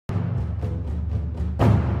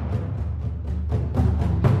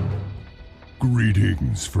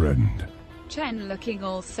Greetings, friend. Chen looking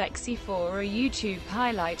all sexy for a YouTube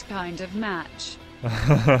highlight kind of match.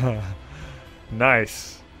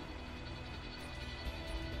 Nice.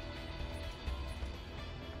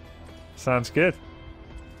 Sounds good.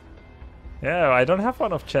 Yeah, I don't have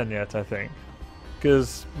one of Chen yet, I think.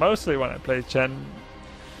 Because mostly when I play Chen,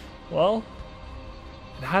 well,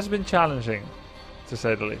 it has been challenging, to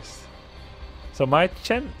say the least. So my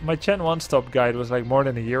Chen one-stop guide was like more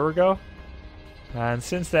than a year ago. And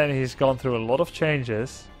since then he's gone through a lot of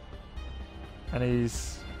changes. And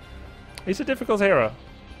he's a difficult hero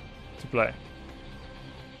to play.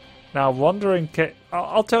 Now,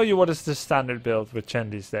 I'll tell you what is the standard build with Chen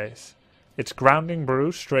these days. It's Grounding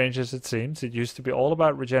Brew, strange as it seems. It used to be all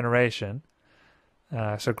about regeneration.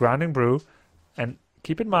 So Grounding Brew. And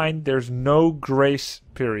keep in mind, there's no grace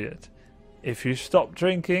period. If you stop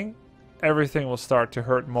drinking, everything will start to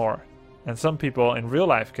hurt more. And some people in real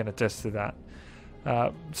life can attest to that.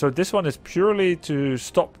 So this one is purely to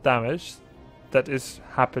stop damage that is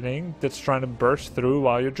happening, that's trying to burst through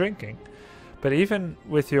while you're drinking. But even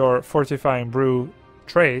with your Fortifying Brew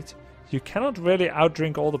trait, you cannot really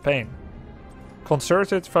outdrink all the pain.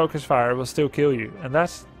 Concerted Focus Fire will still kill you, and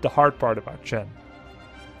that's the hard part about Chen.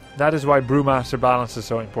 That is why Brewmaster balance is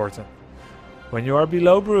so important. When you are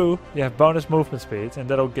below Brew, you have bonus movement speed, and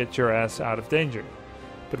that'll get your ass out of danger.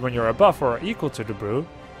 But when you're above or equal to the Brew,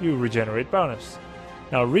 you regenerate bonus.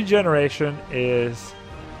 Now, regeneration is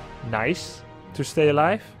nice to stay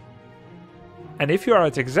alive. And if you are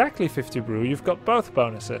at exactly 50 Brew, you've got both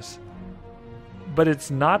bonuses. But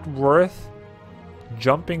it's not worth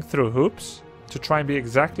jumping through hoops to try and be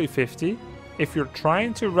exactly 50 if you're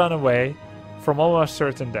trying to run away from almost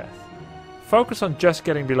certain death. Focus on just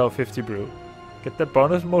getting below 50 Brew. Get that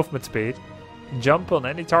bonus movement speed. Jump on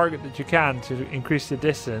any target that you can to increase the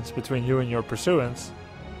distance between you and your pursuance.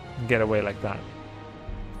 And get away like that.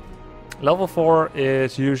 Level 4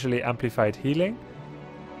 is usually amplified healing.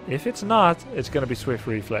 If it's not, it's going to be swift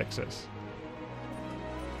reflexes.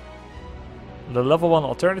 The level 1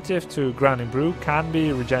 alternative to Grounding Brew can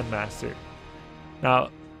be Regen Master.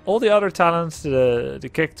 Now, all the other talents, the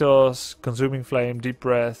Kick Toss, Consuming Flame, Deep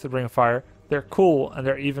Breath, Ring of Fire, they're cool and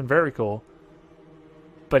they're even very cool.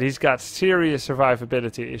 But he's got serious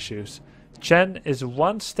survivability issues. Chen is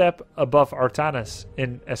one step above Artanis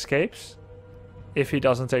in escapes if he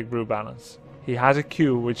doesn't take Brew Balance. He has a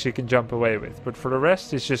Q which he can jump away with, but for the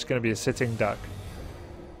rest he's just going to be a sitting duck.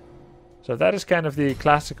 So that is kind of the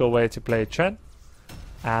classical way to play Chen.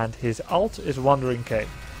 And his ult is Wandering Cake.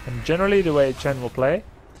 And generally the way Chen will play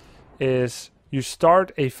is you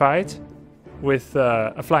start a fight with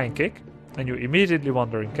a Flying Kick and you immediately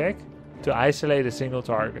Wandering Cake to isolate a single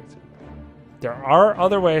target. There are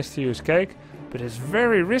other ways to use Cake, but it's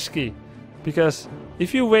very risky because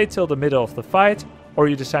if you wait till the middle of the fight or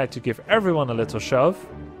you decide to give everyone a little shove,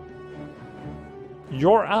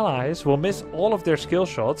 your allies will miss all of their skill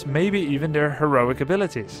shots, maybe even their heroic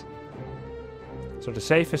abilities. So the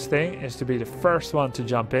safest thing is to be the first one to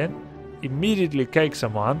jump in, immediately cake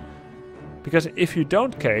someone, because if you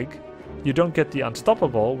don't cake, you don't get the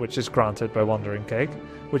Unstoppable, which is granted by Wandering Cake,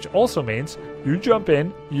 which also means you jump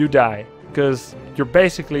in, you die. Because you're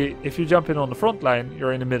basically, if you jump in on the front line,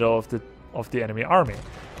 you're in the middle of the enemy army.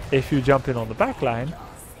 If you jump in on the back line,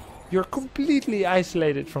 you're completely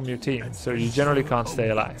isolated from your team, so you generally can't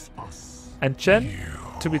stay alive. And Chen,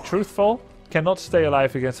 to be truthful, cannot stay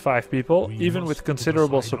alive against 5 people, even with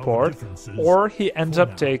considerable support, or he ends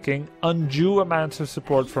up taking undue amounts of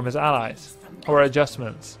support from his allies, or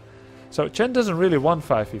adjustments. So Chen doesn't really want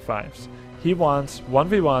 5v5s. He wants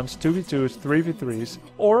 1v1s, 2v2s, 3v3s,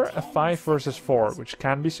 or a 5 versus 4, which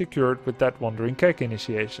can be secured with that Wandering Cake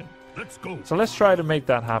initiation. So let's try to make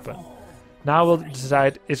that happen. Now we'll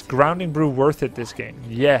decide, is Grounding Brew worth it this game?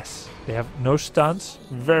 Yes. They have no stunts,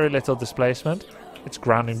 very little displacement. It's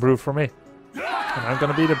Grounding Brew for me. And I'm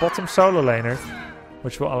going to be the bottom solo laner,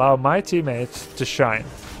 which will allow my teammates to shine.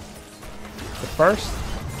 But first,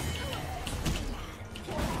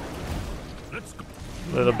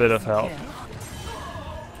 a little bit of help.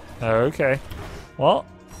 Okay. Well,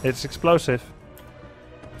 it's explosive.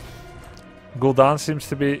 Gul'dan seems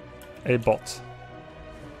to be a bot.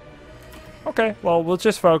 Okay, well, we'll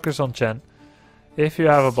just focus on Chen. If you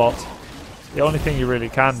have a bot, the only thing you really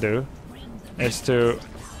can do is to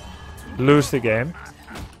lose the game.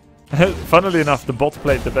 Funnily enough, the bot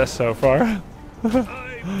played the best so far.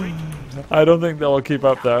 I don't think they will keep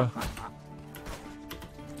up though.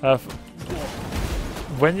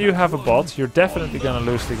 When you have a bot, you're definitely gonna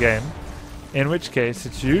lose the game. In which case,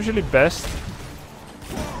 it's usually best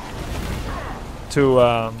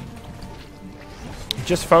to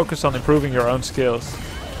Just focus on improving your own skills.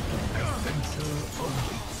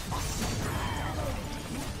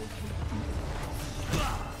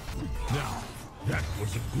 Now, that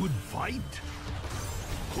was a good fight.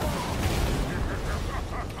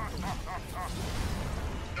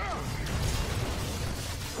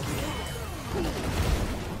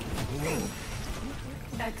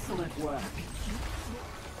 Excellent work.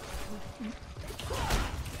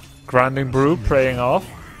 Grinding brew, praying off.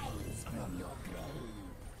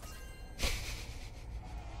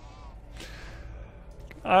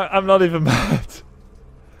 I'm not even mad.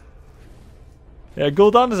 Yeah,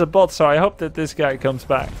 Gul'dan is a bot, so I hope that this guy comes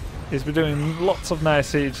back. He's been doing lots of nice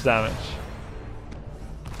siege damage.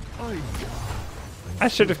 I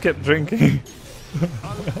should have kept drinking.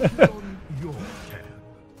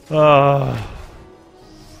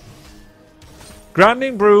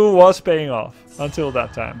 Grinding brew was paying off until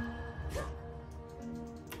that time.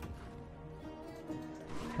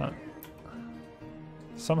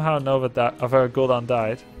 Somehow Gul'dan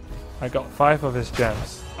died. I got 5 of his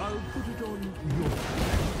gems.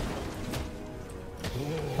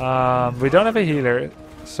 We don't have a healer,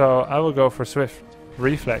 so I will go for swift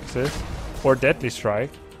reflexes or deadly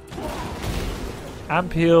strike.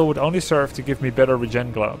 Amp heal would only serve to give me better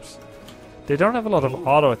regen globes. They don't have a lot of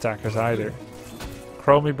auto attackers either.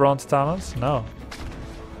 Chromie bronze talents? No.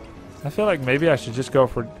 I feel like maybe I should just go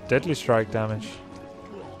for deadly strike damage.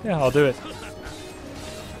 Yeah, I'll do it.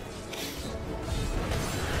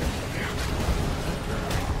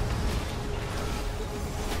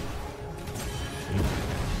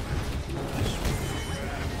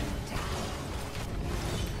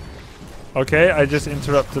 Okay, I just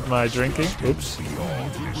interrupted my drinking. Oops.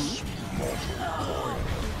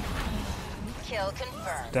 Kill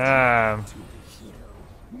confirmed. Damn.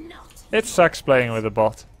 It sucks playing with a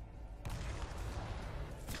bot.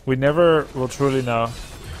 We never will truly know.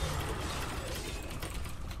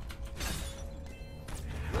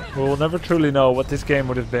 We will never truly know what this game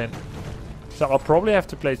would have been. So I'll probably have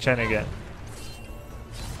to play Chen again.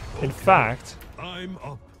 In fact, I'm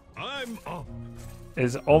up. I'm up.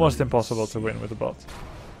 it's almost impossible to win with a bot.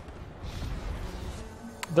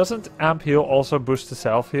 Doesn't amp heal also boost the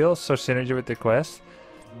self heal, so synergy with the quest?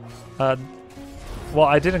 Well,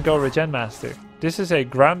 I didn't go Regen Master. This is a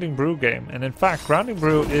Grounding Brew game, and in fact, Grounding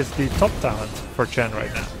Brew is the top talent for Chen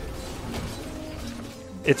right now.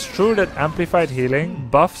 It's true that Amplified Healing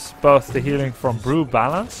buffs both the healing from Brew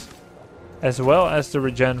Balance, as well as the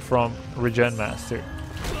regen from Regen Master.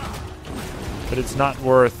 But it's not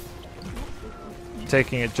worth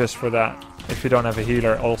taking it just for that, if you don't have a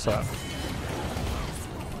healer also.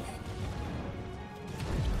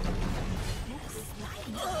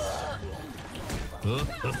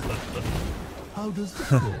 How does the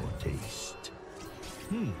floor taste?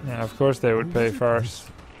 Yeah, of course they would pay first.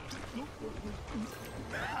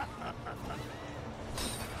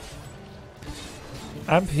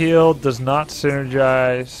 Amp heal does not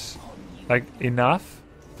synergize like enough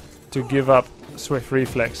to give up swift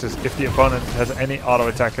reflexes if the opponent has any auto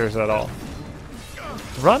attackers at all.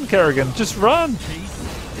 Run, Kerrigan, just run!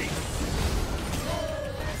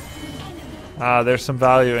 Ah, there's some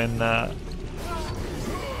value in the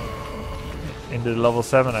level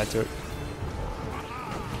 7 I took.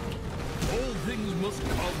 All things must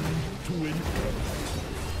come to an end.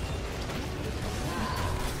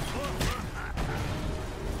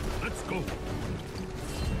 Let's go.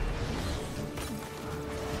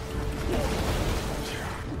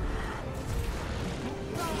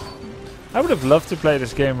 I would have loved to play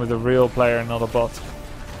this game with a real player, not a bot.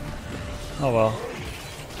 Oh well.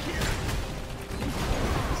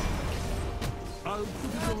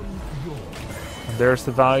 And there's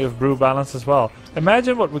the value of brew balance as well.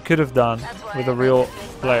 Imagine what we could have done with a real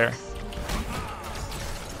player.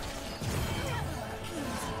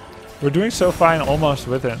 We're doing so fine almost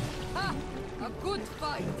with him. A good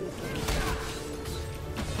fight.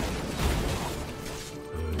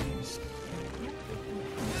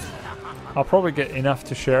 I'll probably get enough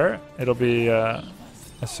to share. It'll be a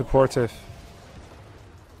supportive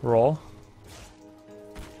role.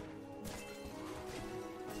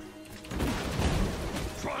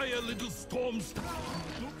 Try a little storm.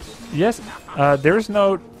 Yes, there is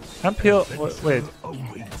no amp heal. Wait.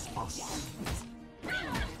 Awaits us.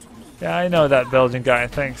 Yeah, I know that Belgian guy.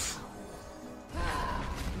 Thanks.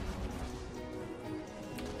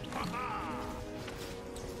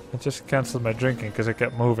 I just cancelled my drinking because I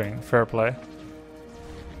kept moving. Fair play.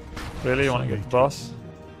 Really? You want to get the boss?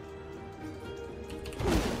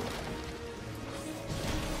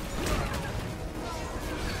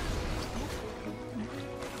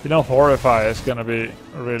 You know, Horrify is gonna be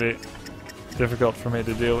really difficult for me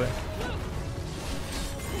to deal with.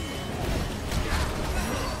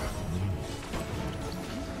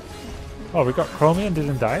 Oh, we got Chromie and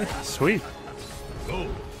didn't die? Sweet. Oh,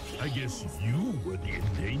 I guess you were the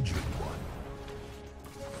endangered one.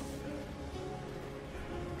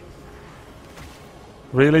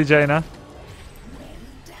 Really, Jaina?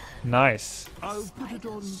 Nice. I'll put it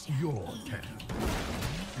on your tab.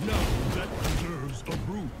 Now that deserves a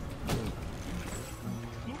brew.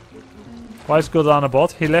 Why is Gul'dan a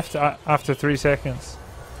bot? He left after 3 seconds.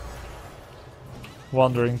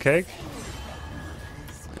 Wandering cake.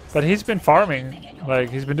 But he's been farming. Like,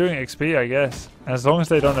 he's been doing XP, I guess. As long as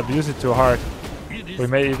they don't abuse it too hard, we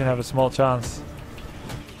may even have a small chance.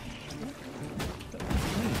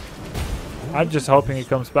 I'm just hoping he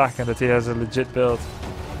comes back and that he has a legit build.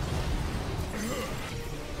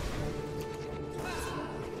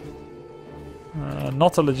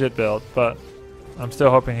 Not a legit build, but I'm still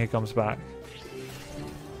hoping he comes back.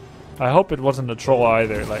 I hope it wasn't a troll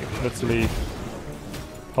either. Like, let's leave.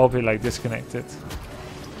 Hope he like disconnected.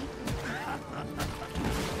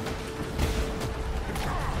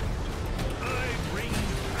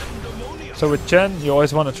 So with Chen, you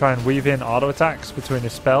always want to try and weave in auto attacks between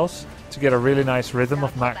his spells to get a really nice rhythm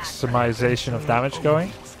of maximization of damage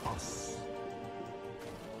going.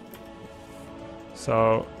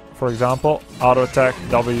 So, for example, auto attack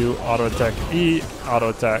W, auto attack E, auto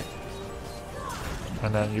attack.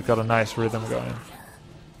 And then you've got a nice rhythm going.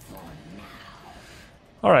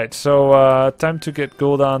 Alright, so time to get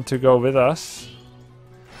Gul'dan to go with us.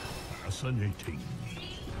 Fascinating.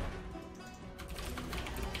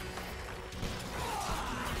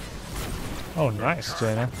 Oh, nice,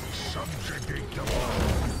 Jaina.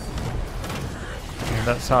 And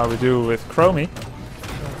that's how we do with Chromie.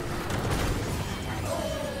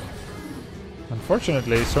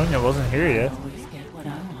 Unfortunately, Sonya wasn't here yet.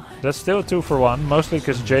 That's still 2 for 1, mostly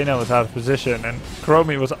because Jaina was out of position and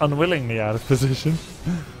Chromie was unwillingly out of position.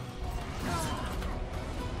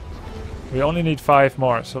 We only need 5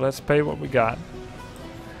 more, so let's pay what we got.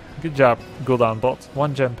 Good job, Gul'dan bot.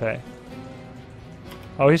 1 gem pay.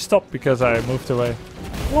 Oh, he stopped because I moved away.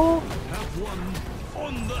 Whoa.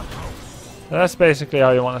 That's basically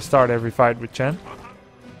how you want to start every fight with Chen.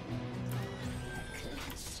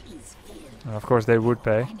 And of course they would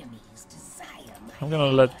pay. I'm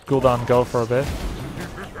gonna let Gul'dan go for a bit.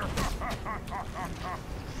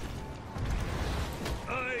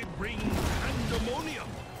 I bring pandemonium.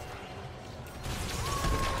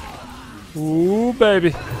 Ooh,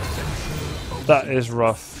 baby. That is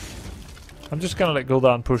rough. I'm just gonna let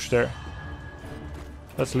Gul'dan push there.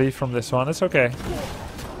 Let's leave from this one. It's okay.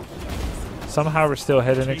 Somehow we're still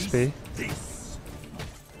ahead in XP.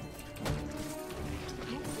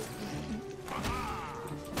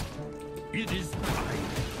 It is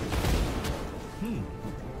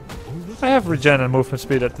I have regen and movement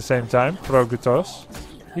speed at the same time. Pro Gutos.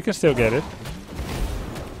 You can still get it.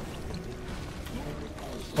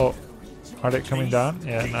 Oh. Are they coming down?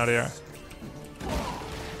 Yeah, now they are.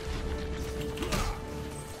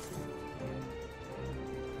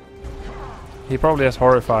 He probably has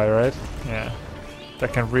Horrify, right? Yeah.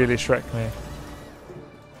 That can really shrek me.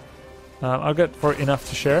 I'll get for enough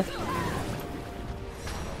to share.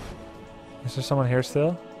 Is there someone here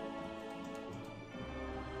still?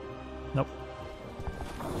 Nope.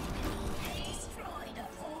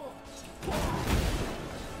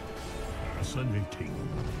 fascinating.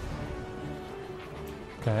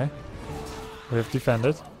 Okay. We have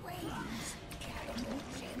defended.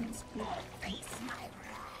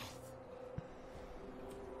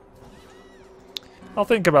 I'll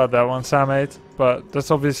think about that one, Sam8, but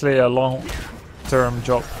that's obviously a long-term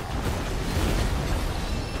job.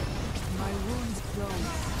 My wounds close.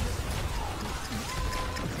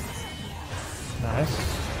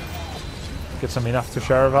 Nice. Get some enough to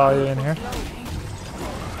share value in here.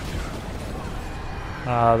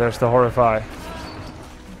 Ah, there's the Horrify.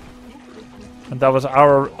 And that was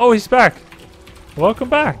our... Oh, he's back! Welcome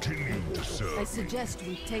back! I suggest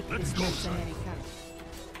we take this mercenary camp.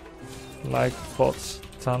 Like bots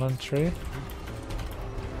talent tree.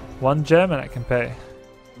 1 gem and I can pay.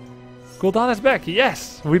 Gul'dan is back.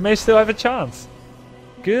 Yes, we may still have a chance.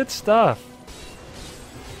 Good stuff.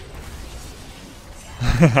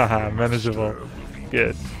 Manageable.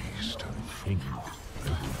 Good.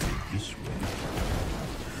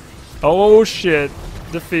 Oh shit!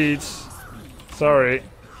 Defeats. Sorry.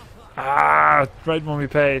 Ah, right when we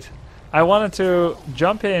paid. I wanted to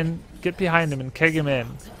jump in, get behind him, and keg him in.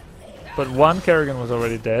 But one Kerrigan was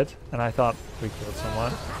already dead, and I thought we killed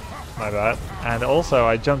someone. My bad. And also,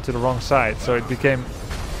 I jumped to the wrong side, so it became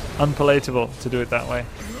unpalatable to do it that way.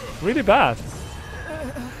 really bad.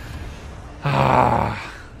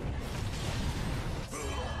 Ah.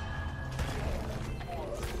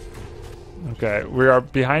 Okay, we are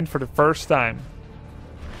behind for the first time.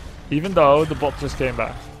 Even though the bot just came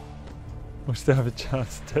back. We still have a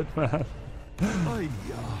chance, dead man. I'm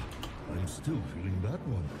still feeling that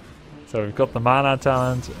one. So we've got the mana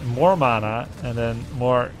talent, more mana, and then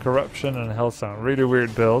more corruption and hellstone. Really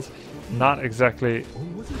weird build. Not exactly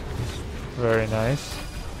very nice.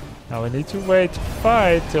 Now we need to wait to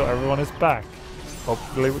fight till everyone is back.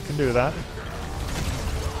 Hopefully we can do that.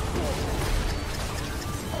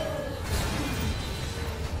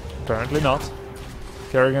 Apparently not.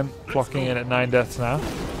 Kerrigan clocking in at 9 deaths now.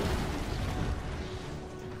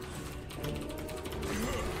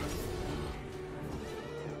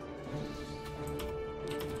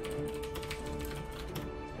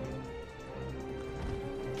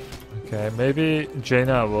 Okay, maybe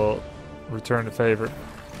Jaina will return the favor.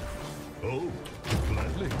 Oh,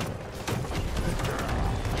 gladly.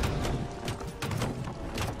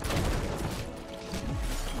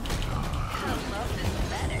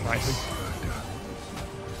 Nice.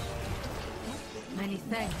 Many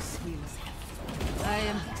thanks, Hughes. I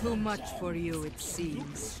am too much for you, it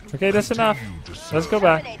seems. Okay, that's enough. Let's go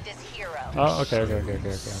back. Oh, okay.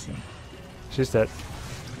 She's dead.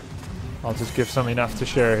 I'll just give some enough to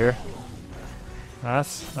share here.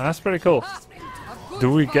 That's pretty cool.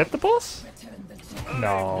 Do we get the boss?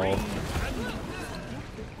 No.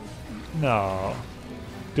 No.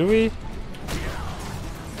 Do we?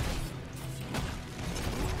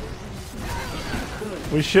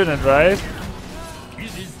 We shouldn't, right?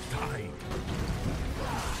 It is time.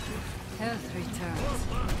 Health returns.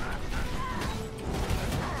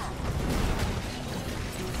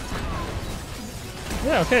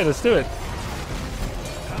 Yeah, okay, let's do it.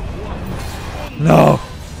 No!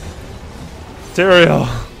 Tyrael!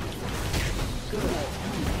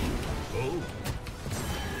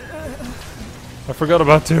 I forgot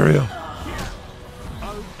about Tyrael.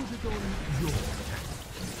 I'll put it on your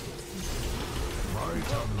My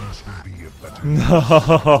talents will be a better.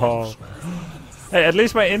 No! Hey, at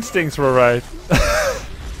least my instincts were right.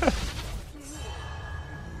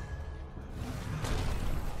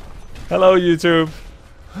 Hello, YouTube.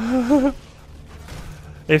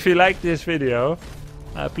 If you like this video,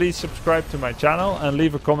 please subscribe to my channel and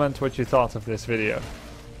leave a comment what you thought of this video.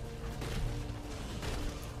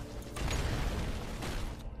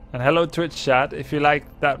 And hello Twitch chat, if you like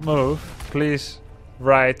that move, please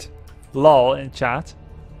write lol in chat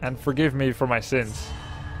and forgive me for my sins.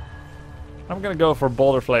 I'm gonna go for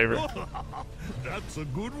bolder flavor. That's a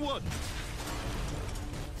good one.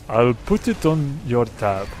 I'll put it on your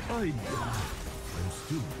tab. I'm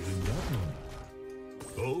still feeling that one.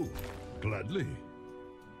 Oh, gladly.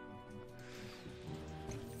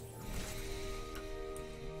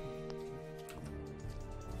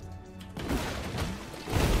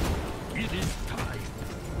 It is time.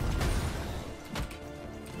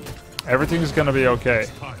 Everything's gonna be okay.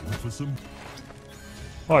 It's time for some.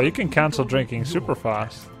 Oh, you can cancel drinking super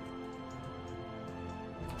fast.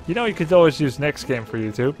 You know you could always use next game for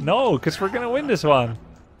YouTube. No, because we're gonna win this one.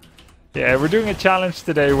 Yeah, we're doing a challenge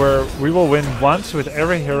today where we will win once with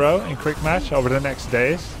every hero in quick match over the next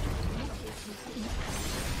days.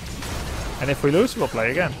 And if we lose, we'll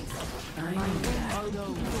play again.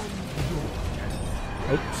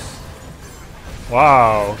 Oops.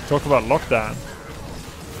 Wow, talk about lockdown.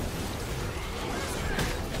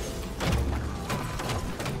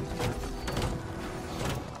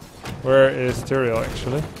 Where is Tyrael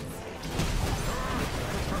actually?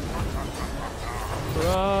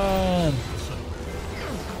 Run!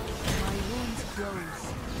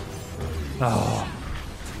 Oh.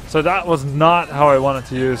 So that was not how I wanted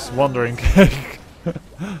to use Wandering Cake.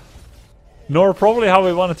 Nor probably how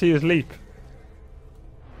we wanted to use Leap.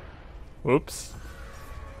 Oops.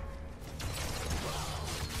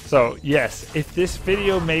 So yes, if this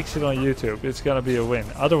video makes it on YouTube, it's gonna be a win.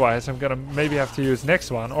 Otherwise, I'm gonna maybe have to use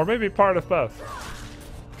next one, or maybe part of both.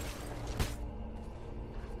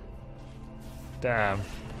 Damn.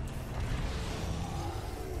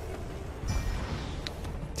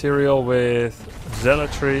 Tyrael with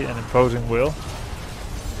Zealotry and Imposing Will,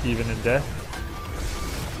 even in death.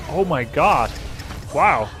 Oh my god!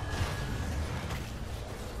 Wow.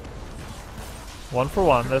 1 for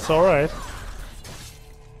 1, that's alright.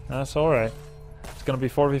 That's alright. It's gonna be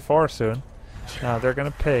 4v4 soon. Now they're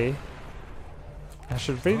gonna pay. I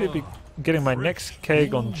should really be getting my next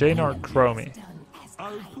cake on Jaina Chromie.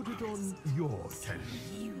 I'll put it on your tab.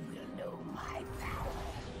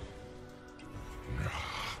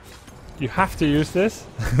 You have to use this?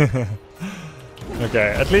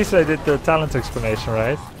 Okay, at least I did the talent explanation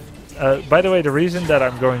right. By the way, the reason that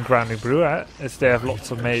I'm going Grounding Brew at is they have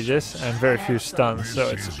lots of mages and very few stuns, so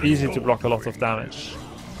it's easy to block a lot of damage.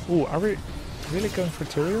 Ooh, are we really going for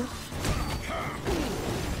Tyrael?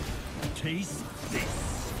 Taste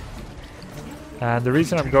this. And the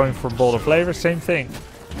reason I'm going for Bolt of Flavor, same thing.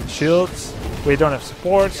 Shields, we don't have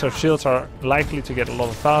support, so shields are likely to get a lot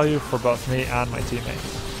of value for both me and my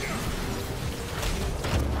teammates.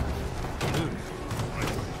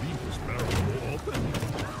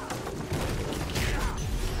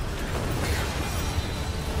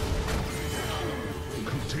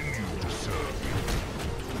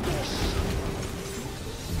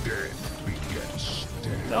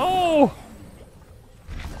 No!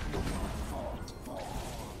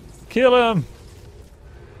 Kill him!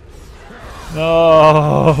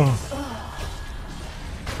 No!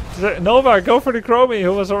 Nova, go for the Chromie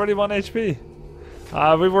who was already 1 HP.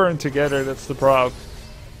 We weren't together, that's the problem.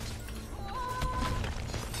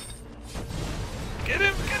 Get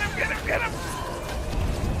him, get him, get him, get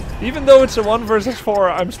him! Even though it's a 1 versus 4,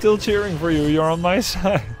 I'm still cheering for you, you're on my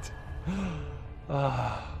side.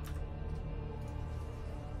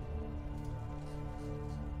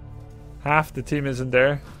 Half the team isn't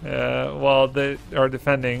there. Well, they are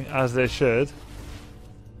defending as they should.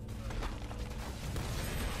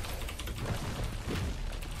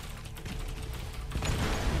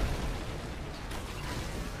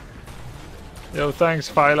 Yo, thanks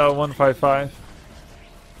Philo155.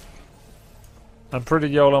 I'm pretty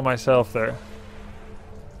YOLO myself there.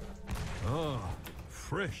 Ah,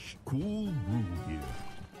 fresh, cool brew here.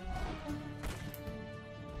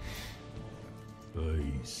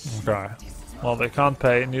 Nice. Okay. Well, they can't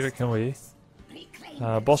pay, neither can we.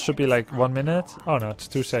 Boss should be like 1 minute. Oh no, it's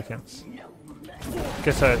 2 seconds.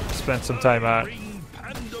 Guess I spent some time out. Bring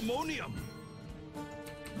pandemonium.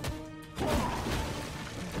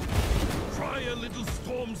 Try a little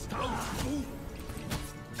storm stout. Ooh.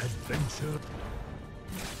 Adventure.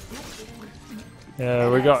 Yeah,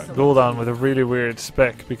 we got Gul'dan with a really weird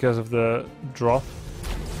spec because of the drop.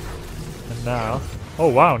 And now... Oh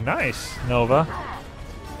wow, nice, Nova.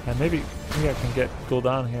 And maybe I can get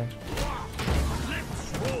Gul'dan here.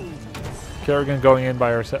 Kerrigan going in by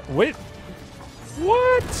herself. Wait!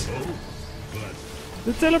 What?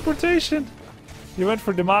 The teleportation! You went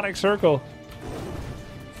for demonic circle.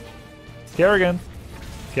 Kerrigan!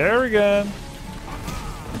 Kerrigan!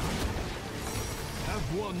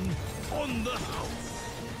 Have one on the house.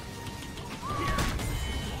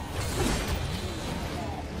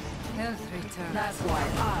 Health return. That's why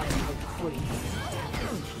I'm the queen.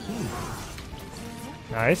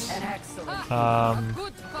 Nice. An excellent.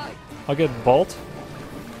 Good fight. I'll get Bolt.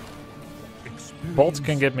 Bolt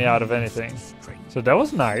can get me out of anything. So that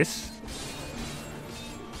was nice.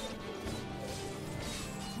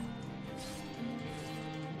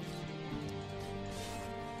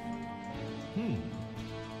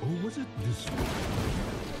 Or was it this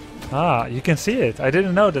one? Ah, you can see it. I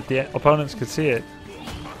didn't know that the opponents could see it.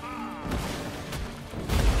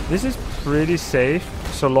 This is pretty safe,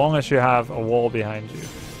 so long as you have a wall behind you.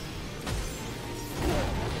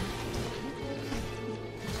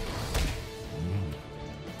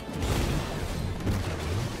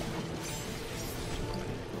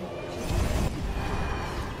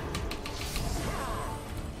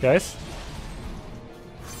 Guys?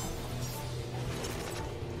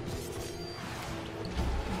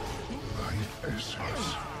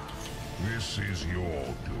 This is your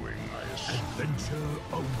doing. Adventure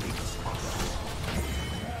awaits us.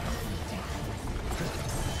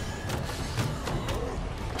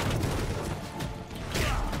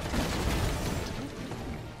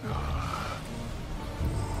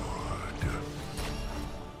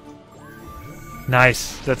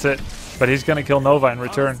 Nice, that's it. But he's gonna kill Nova in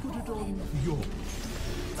return.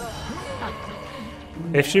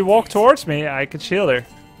 If she walked towards me, I could shield her.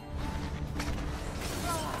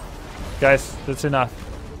 Guys, that's enough.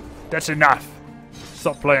 That's enough.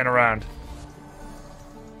 Stop playing around.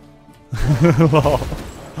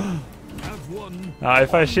 Now,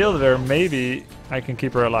 if I shielded her, maybe I can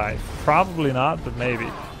keep her alive. Probably not, but maybe.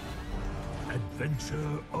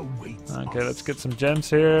 Adventure awaits. Okay, let's get some gems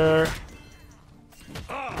here.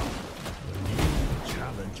 A new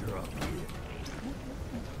challenger up here.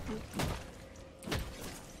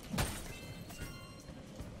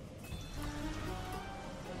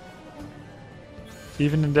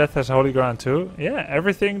 Even in death has holy ground too. Yeah,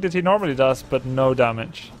 everything that he normally does, but no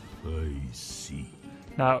damage. I see.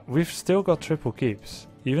 Now, we've still got triple keeps,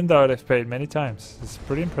 even though they've paid many times. It's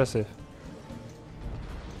pretty impressive.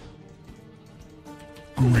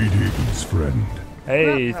 Greetings, friend.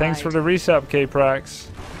 Hey, thanks for the resub, K-Prax.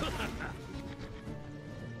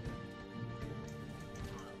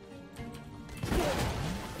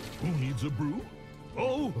 Who needs a brew?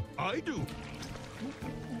 Oh, I do.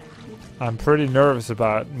 I'm pretty nervous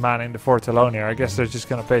about manning the fort alone here. I guess they're just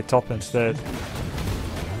gonna play top instead.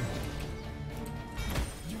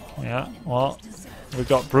 Yeah, well, we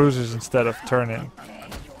got bruises instead of turning.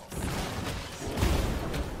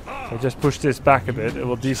 If I just push this back a bit, it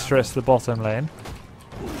will de-stress the bottom lane.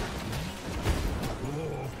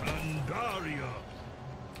 Oh, Pandaria.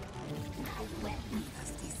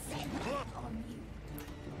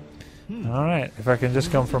 Alright, if I can just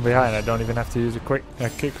come from behind, I don't even have to use a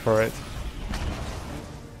kick for it.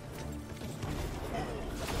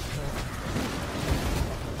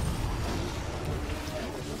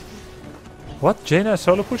 What? Jaina is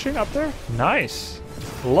solo pushing up there? Nice.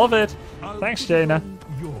 Love it. Thanks, Jaina.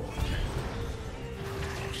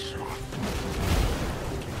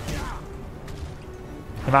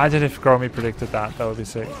 Imagine if Grubby predicted that. That would be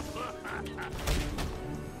sick.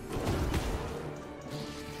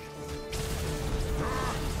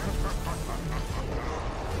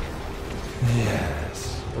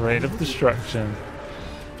 Yes. Rate of destruction.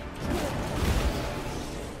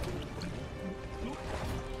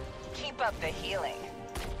 Keep up the healing.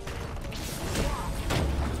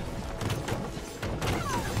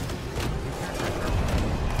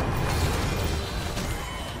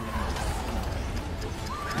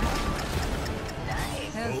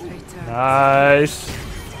 Health return. Nice.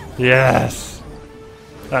 Yes.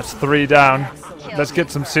 That's 3 down. Let's get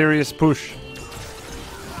some serious push.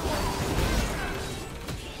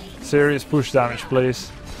 Serious push damage, please.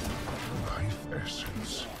 Life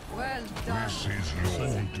essence. Well done. This is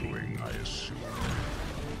your doing, I assume.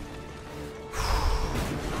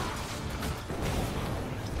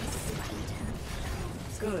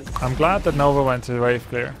 Good. I'm glad that Nova went to wave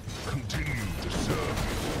clear. Continue to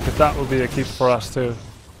serve. Because that will be a keep for us too.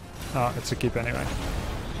 Oh, it's a keep anyway.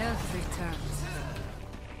 Health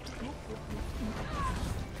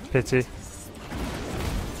returns. Pity.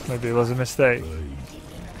 Maybe it was a mistake.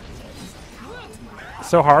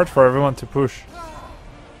 So hard for everyone to push.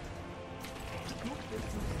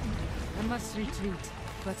 I must retreat,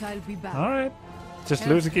 but I'll be back. Alright. Just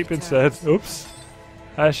lose a keep instead. Oops.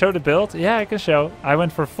 Show the build? Yeah, I can show. I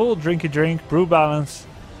went for full drinky drink, brew balance,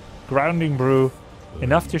 grounding brew,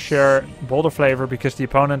 enough to share bolder flavor because the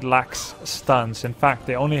opponent lacks stuns. In fact,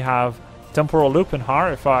 they only have temporal loop and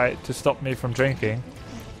horrify to stop me from drinking.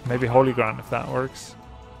 Maybe holy ground if that works.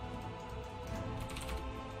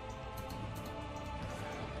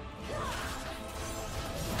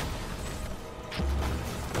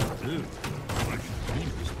 Ew, I should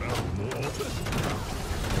use this battle more often.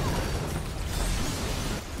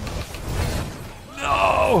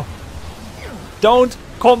 No! Don't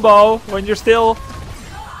combo when you're still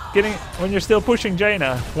pushing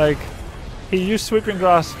Jaina. Like, he used sweeping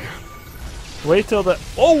grass. Wait till the...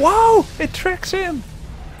 Oh wow! It tricks him!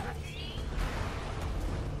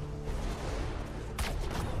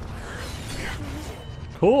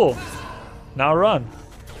 Cool. Now run.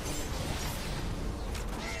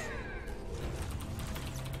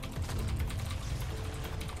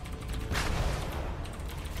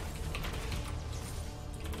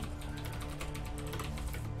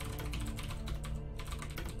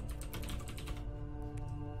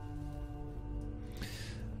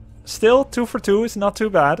 Still 2 for 2 is not too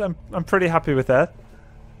bad. I'm pretty happy with that.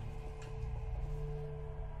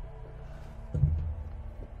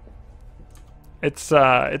 It's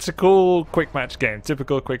a cool quick match game.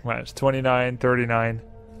 Typical quick match. 29, 39.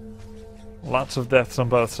 Lots of deaths on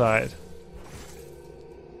both sides.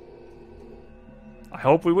 I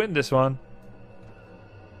hope we win this one.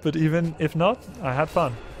 But even if not, I had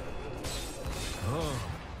fun.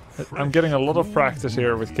 I'm getting a lot of practice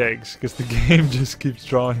here with cakes because the game just keeps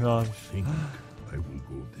drawing on. I think I will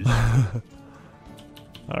go this way.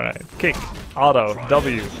 Alright, kick, auto,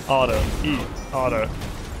 W, auto, E, auto,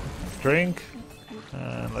 drink,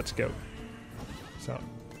 and let's go. So.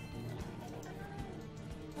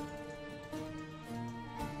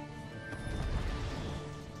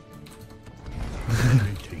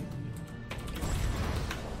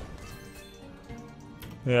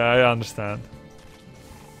 Yeah, I understand.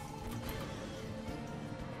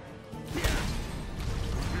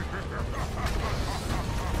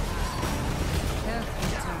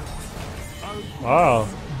 Wow.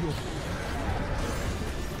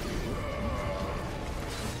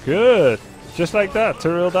 Good. Just like that,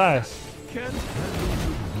 2 real dice.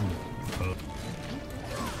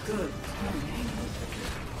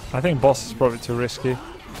 I think boss is probably too risky.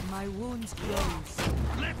 My wounds close.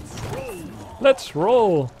 Let's roll. Let's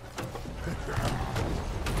roll.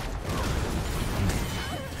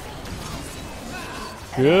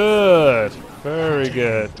 Good. Very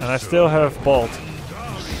good. And I still have Bolt.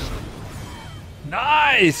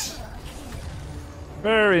 Nice!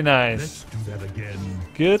 Very nice. Let's do that again.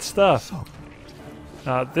 Good stuff.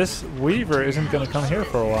 Now this Weaver isn't going to come here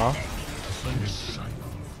for a while. Thanks.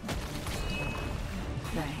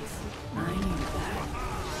 I need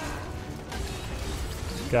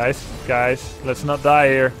that. Guys, let's not die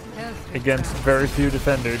here Health against very few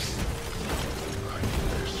defenders.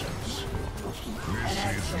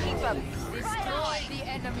 Keep up. Destroy the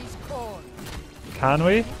enemy's core. Can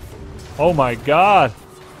we? Oh my god.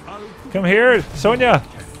 Come here, Sonya.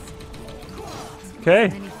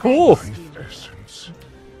 Okay, cool. Essence.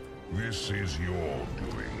 This is your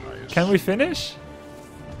doing, I assume. Can we finish?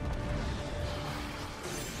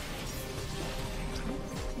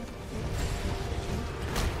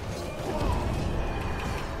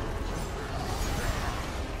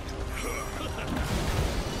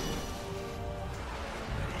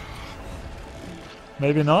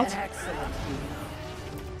 Maybe not.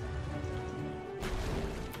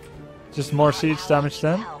 Just more siege damage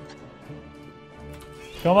then. Help.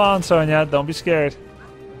 Come on, Sonya, don't be scared.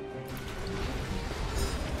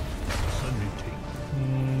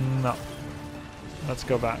 No. Let's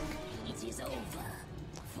go back.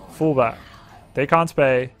 Full back. They can't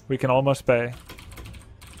pay. We can almost pay.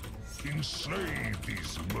 Enslave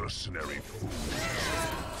these mercenary fools.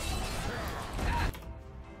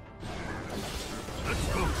 Let's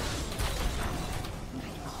go.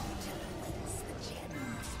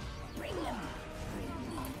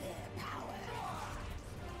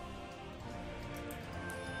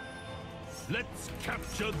 Let's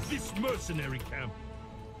capture this mercenary camp.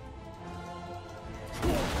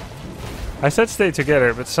 I said stay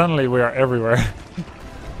together, but suddenly we are everywhere.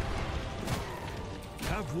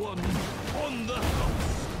 Have one on the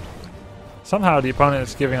house. Somehow the opponent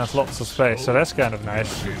is giving us lots of space, so that's kind of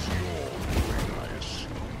nice. This is your doing, I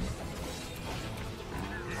assume.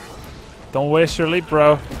 Don't waste your leap,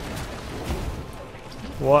 bro.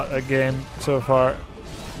 What a game so far.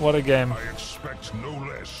 What a game. I expect no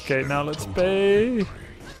less. Okay, than now let's total pay. victory.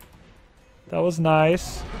 That was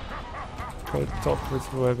nice. Go top with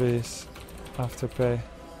webbies after pay.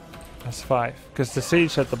 That's 5. Because the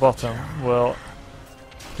siege at the bottom will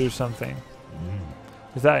do something.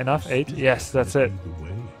 Is that enough? 8? Yes, that's it. The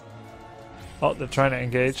way. Oh, they're trying to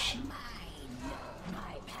engage.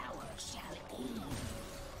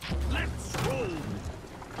 Let's roll.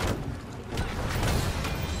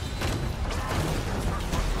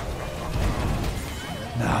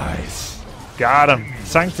 Nice. Got him.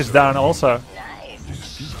 Sanctus down also.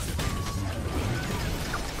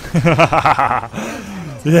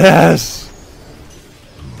 Yes.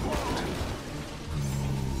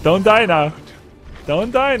 Don't die now.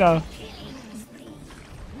 Don't die now.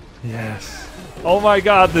 Yes. Oh my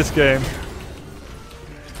god, this game.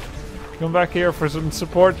 Come back here for some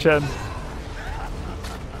support, Chen.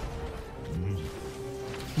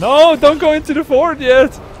 No, don't go into the fort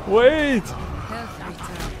yet. Wait. Health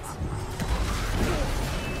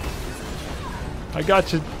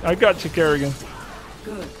returns. I got you, Kerrigan.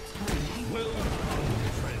 Good.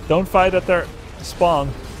 Don't fight at their spawn.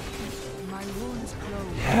 My wounds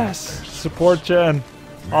close. Yes, support Chen.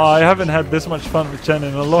 Oh, I haven't had this much fun with Chen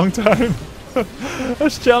in a long time.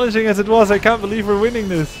 As challenging as it was, I can't believe we're winning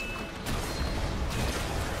this.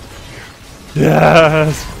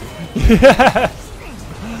 Yes! Yes!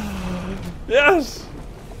 Yes!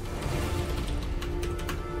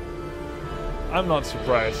 I'm not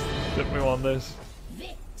surprised that we won this.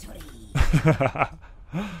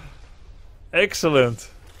 Excellent.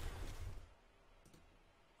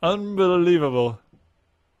 Unbelievable.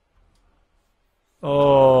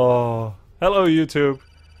 Oh, hello YouTube.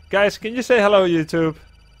 Guys, can you say hello YouTube?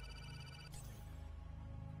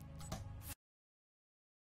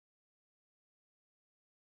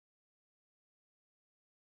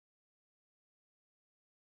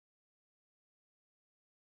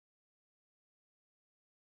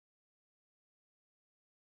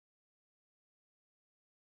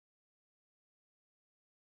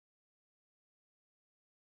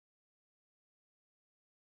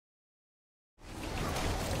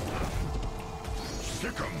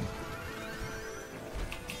 Stick 'em.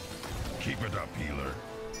 Keep it up, healer.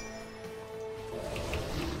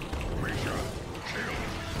 Risha, kill.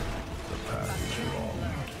 The path is wrong.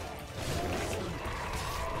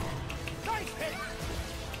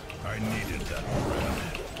 I needed that bread.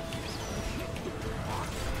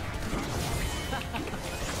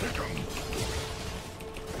 Stick 'em.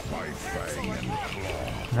 By fang and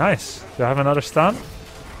claw. Nice. Do I have another stun?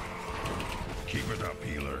 Keep it up,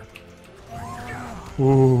 healer.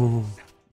 Ooh.